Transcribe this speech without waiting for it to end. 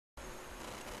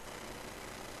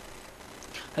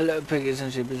Hello, piggies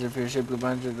and sheepies. If you're a sheep, a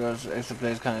bunch of girls, extra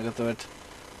plays kind of go through it.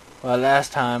 Well,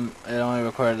 last time it only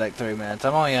recorded like 3 minutes.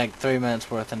 I'm only like 3 minutes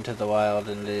worth into the wild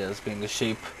and Lydia's being a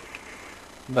sheep.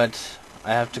 But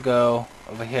I have to go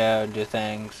over here and do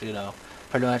things, you know.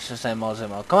 Pretty much the same old,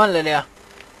 same old. Come on, Lydia!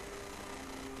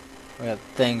 We got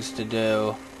things to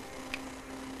do.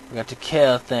 We got to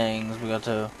kill things. We got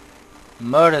to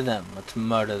murder them. Let's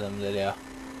murder them, Lydia.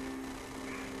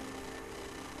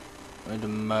 We need to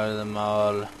murder them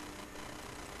all.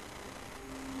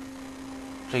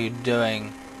 What are you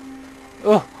doing?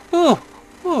 Oh, oh,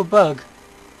 oh, bug.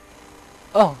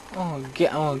 Oh, I'm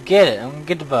gonna get it. I'm gonna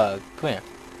get the bug. Come here.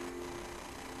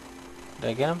 Did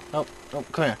I get him? Nope, nope,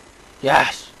 come here.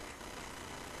 Yes!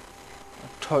 A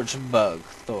torch bug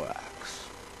thorax.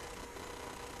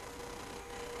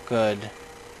 Good.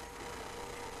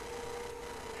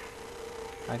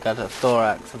 I got the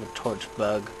thorax of a torch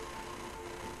bug.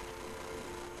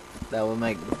 That will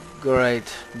make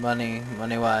great money,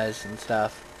 money-wise and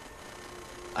stuff.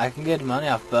 I can get money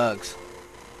off bugs.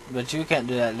 But you can't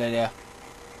do that, Lydia.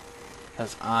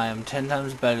 Because I am 10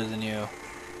 times better than you.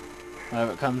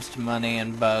 Whenever it comes to money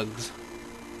and bugs.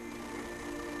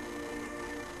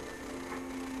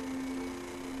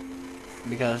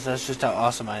 Because that's just how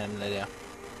awesome I am, Lydia.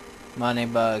 Money,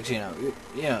 bugs, you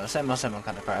know, same old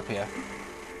kind of crap here.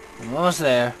 I'm almost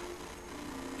there.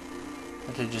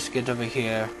 Have to just get over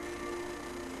here.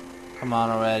 Come on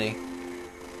already.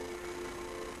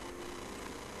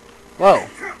 Whoa!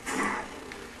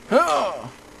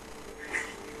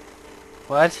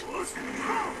 What?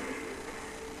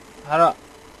 How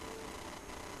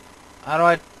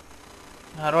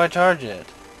do I charge it?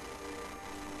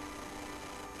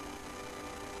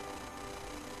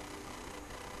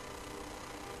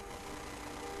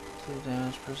 Two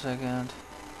damage per second.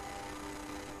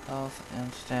 Health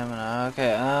and stamina.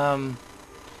 Okay,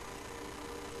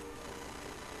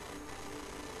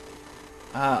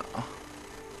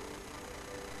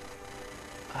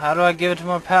 how do I give it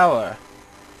more power?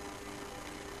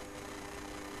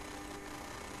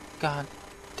 God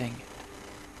dang it.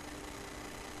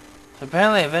 So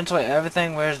apparently eventually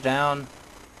everything wears down.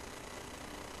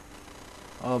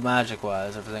 Oh, magic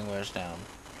wise, everything wears down.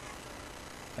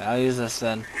 Okay, I'll use this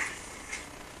then.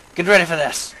 Get ready for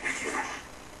this!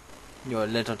 Your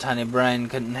little tiny brain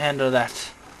couldn't handle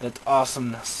that. That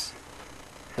awesomeness.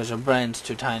 Because your brain's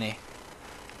too tiny.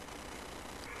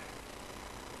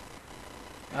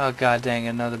 Oh god dang,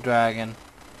 another dragon.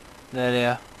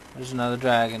 Lydia, there's another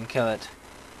dragon, kill it.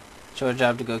 It's your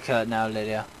job to go kill it now,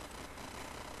 Lydia.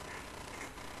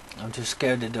 I'm too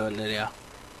scared to do it, Lydia.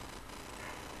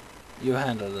 You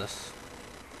handle this.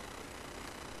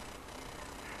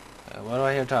 Okay, what do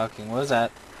I hear talking? What is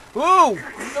that? Whoa!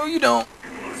 No you don't!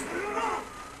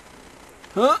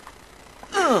 Huh?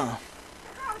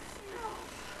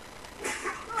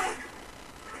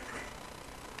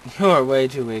 You are way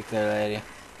too weak there, lady.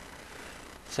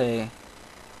 Say,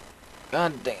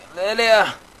 God dang it,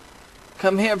 Lydia!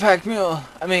 Come here, pack mule.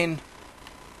 I mean,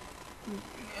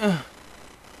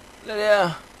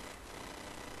 Lydia.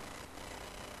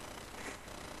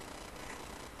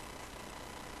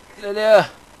 Lydia.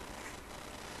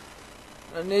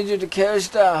 I need you to carry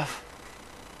stuff.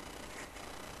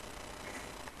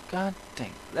 God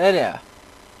dang, Lydia.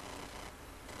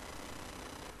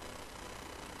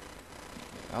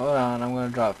 Hold on, I'm gonna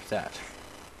drop that.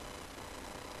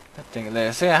 God dang it,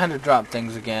 Lydia. See, I had to drop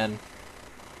things again.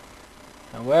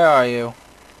 Now, where are you?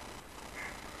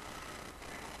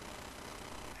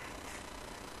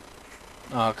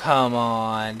 Oh, come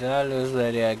on. Did I lose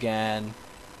Lydia again?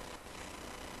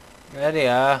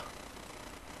 Lydia?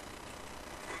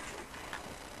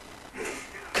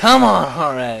 Come on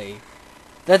already!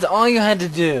 That's all you had to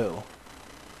do.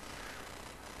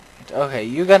 Okay,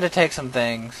 you gotta take some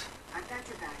things. I've got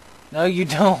your back. No, you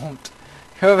don't.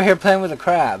 You're over here playing with a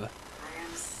crab. I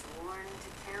am sworn to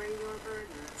carry your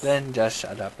burdens. Then just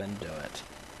shut up and do it.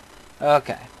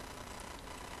 Okay.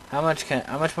 How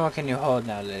much more can you hold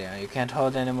now, Lydia? You can't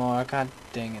hold anymore. God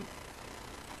dang it.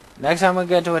 Next time we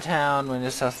get to a town, we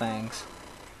just sell things.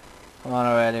 Come on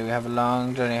already. We have a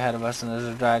long journey ahead of us, and there's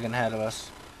a dragon ahead of us.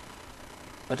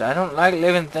 But I don't like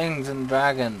living things and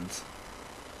dragons.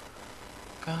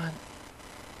 God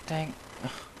dang.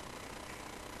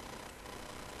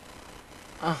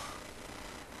 Oh,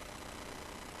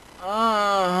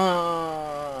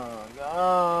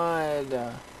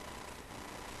 God.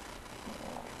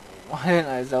 Why didn't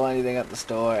I sell anything at the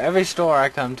store? Every store I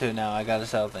come to now, I gotta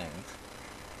sell things.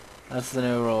 That's the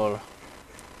new rule.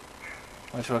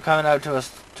 Which we're coming out to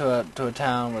a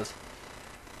town with...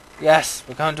 Yes,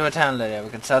 we're coming to a town later. We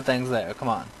can sell things there. Come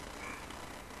on.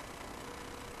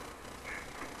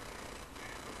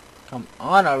 Come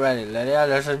on already, Lydia.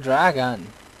 There's a dragon.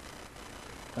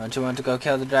 Don't you want to go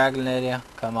kill the dragon, Lydia?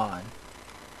 Come on.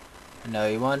 I know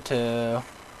you want to.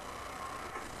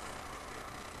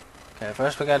 Okay,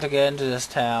 first we got to get into this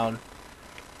town.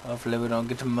 Hopefully we don't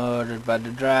get murdered by the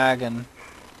dragon.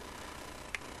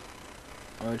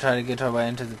 And we try to get our way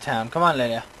into the town. Come on,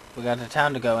 Lydia. We got the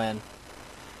town to go in.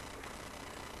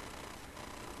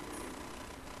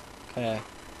 Okay.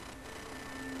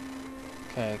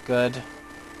 Okay, good.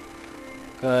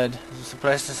 Good. Is this a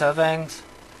place to sell things?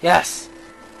 Yes!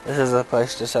 This is a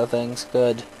place to sell things.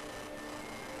 Good.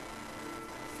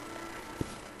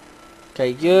 Okay,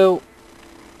 you.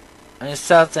 I need to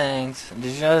sell things. Did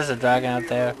you know there's a dragon out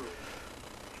there?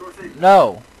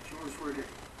 No.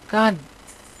 God.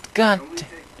 God.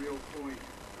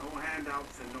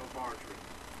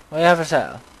 What do you have for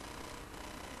sale?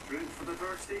 Drink for the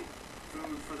thirsty,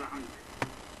 food for the hungry.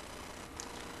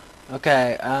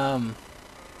 Okay,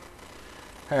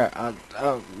 here,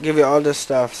 I'll give you all this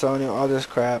stuff, selling you all this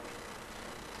crap.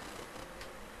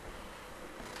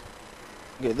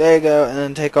 Okay, there you go, and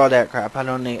then take all that crap. I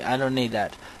don't need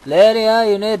that. Lydia,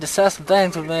 you need to sell some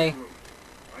things with me.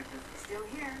 Still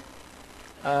here.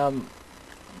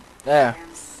 There. I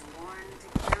am sworn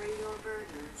to carry your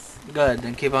burdens. Good,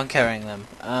 then keep on carrying them.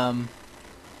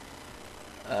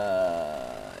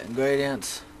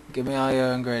 Ingredients. Give me all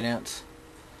your ingredients.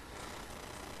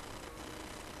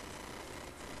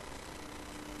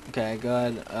 Okay,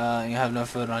 good. You have no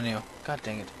food on you. God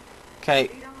dang it. Okay.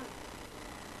 Lead on.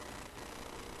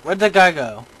 Where'd the guy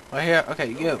go? Right here? Okay,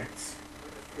 you.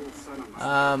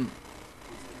 What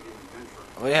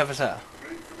do you have for sale?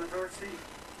 Drink for the thirsty,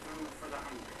 food for the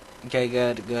hungry. Okay,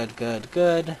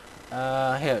 good.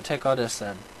 Here, take all this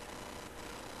then.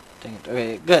 Dang it.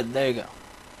 Okay, good. There you go.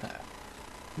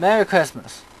 Merry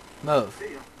Christmas. Move.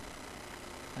 See ya.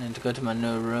 I need to go to my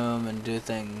new room and do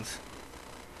things.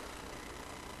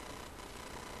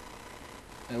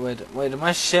 Wait, am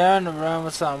I sharing a room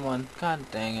with someone?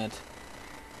 God dang it.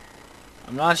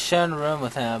 I'm not sharing a room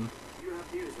with him. You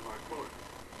have news of our court.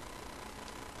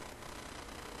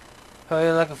 Who are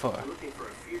you looking for? I'm looking for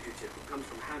a fugitive who comes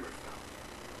from Hammerfell.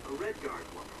 A Red Guard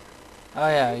woman. Oh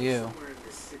yeah, you. Somewhere in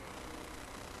this city.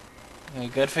 Okay,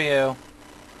 good for you.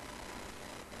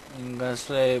 You can go to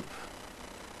sleep.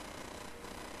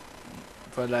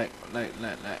 For like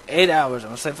 8 hours. I'm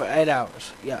gonna sleep for 8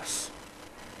 hours. Yes.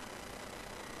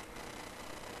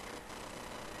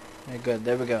 Okay, good.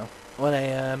 There we go. 1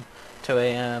 a.m., 2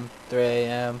 a.m., 3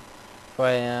 a.m., 4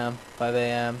 a.m., 5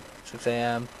 a.m., 6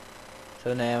 a.m.,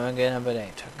 7 a.m. I'm getting up at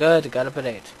 8. Good. Got up at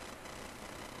 8.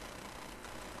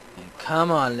 And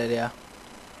come on, Lydia.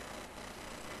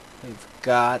 We've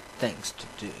got things to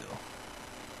do.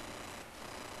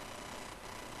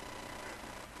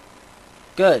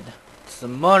 Good. It's the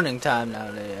morning time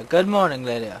now, Lydia. Good morning,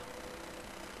 Lydia.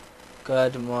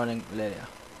 Good morning, Lydia.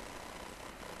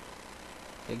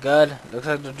 Okay, good. Looks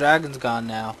like the dragon's gone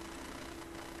now.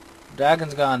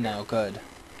 Dragon's gone now. Good.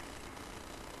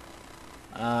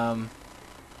 So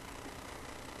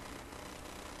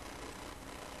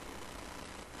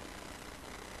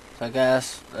I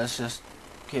guess let's just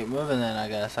keep moving then. I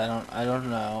guess I don't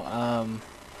know.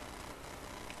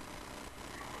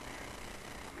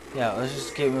 Yeah, let's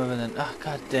just keep moving then. Oh,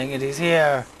 god dang it, he's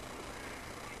here.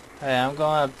 Hey, I'm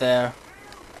going up there.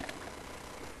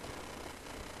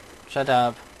 Shut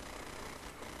up.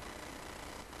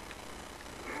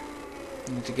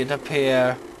 Need to get up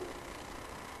here.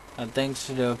 Got things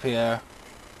to do up here.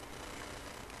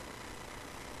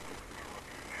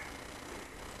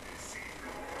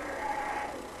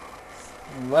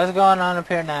 What's going on up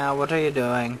here now? What are you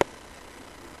doing?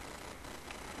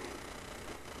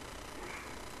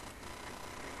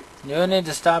 You need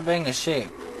to stop being a sheep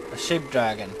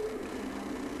dragon.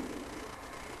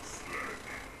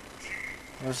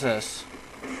 What's this?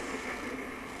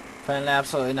 Apparently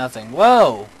absolutely nothing.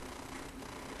 Whoa!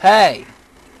 Hey!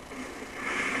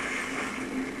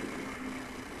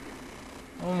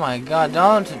 Oh my god,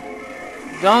 don't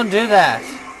do that!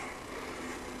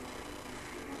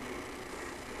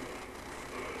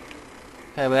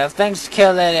 Okay, we have things to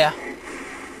kill, Lydia.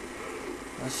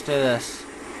 Let's do this.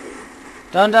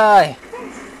 Don't die!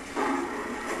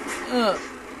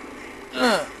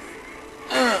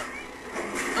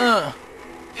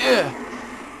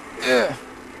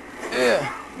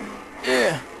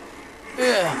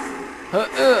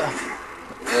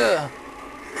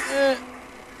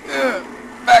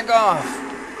 Back off!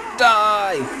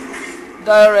 Die!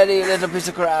 Die already, you little piece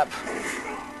of crap!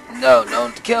 No,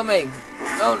 don't kill me!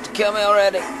 Don't kill me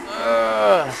already!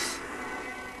 Ugh.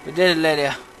 We did it,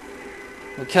 Lydia.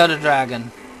 We killed a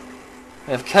dragon.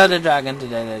 We have killed a dragon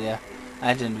today, Lydia.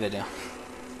 I did the video.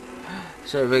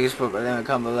 So biggest support by the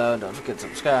comment below. Don't forget to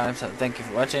subscribe. So thank you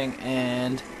for watching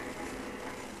and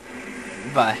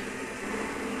bye.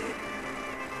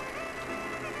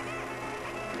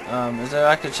 Is there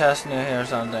like a chest near here or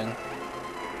something?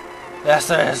 Yes,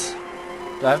 there is.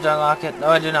 Do I have to unlock it? No,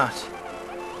 I do not.